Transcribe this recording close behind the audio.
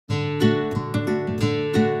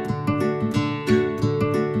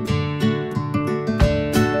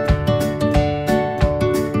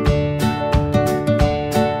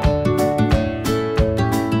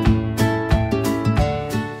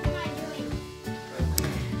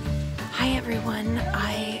everyone,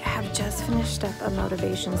 I have just finished up a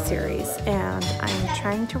motivation series and I'm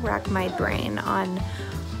trying to rack my brain on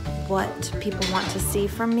what people want to see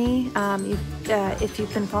from me. If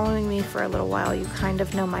you've been following me for a little while, you kind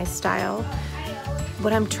of know my style.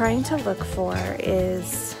 What I'm trying to look for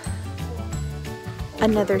is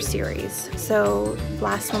another series. So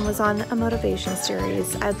last one was on a motivation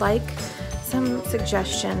series. I'd like some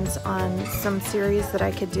suggestions on some series that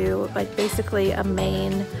I could do, like basically a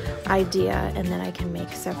main idea, and then I can make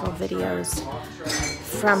several videos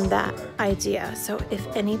from that idea. So if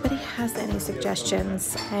anybody has any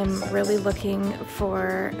suggestions, I'm really looking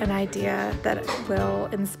for an idea that will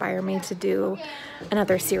inspire me to do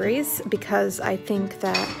another series, because I think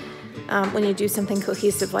that when you do something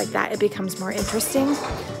cohesive like that, it becomes more interesting.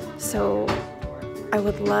 So I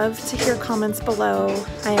would love to hear comments below.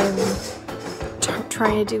 I am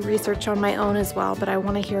trying to do research on my own as well, but I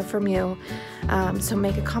want to hear from you. So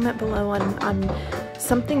make a comment below on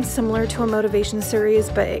something similar to a motivation series,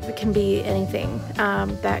 but it can be anything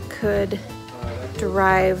that could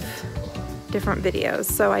derive different videos.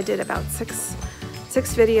 So I did about six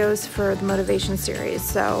videos for the motivation series.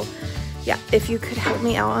 So yeah, if you could help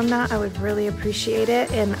me out on that, I would really appreciate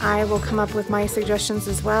it. And I will come up with my suggestions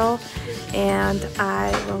as well. And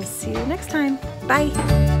I will see you next time.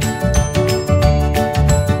 Bye.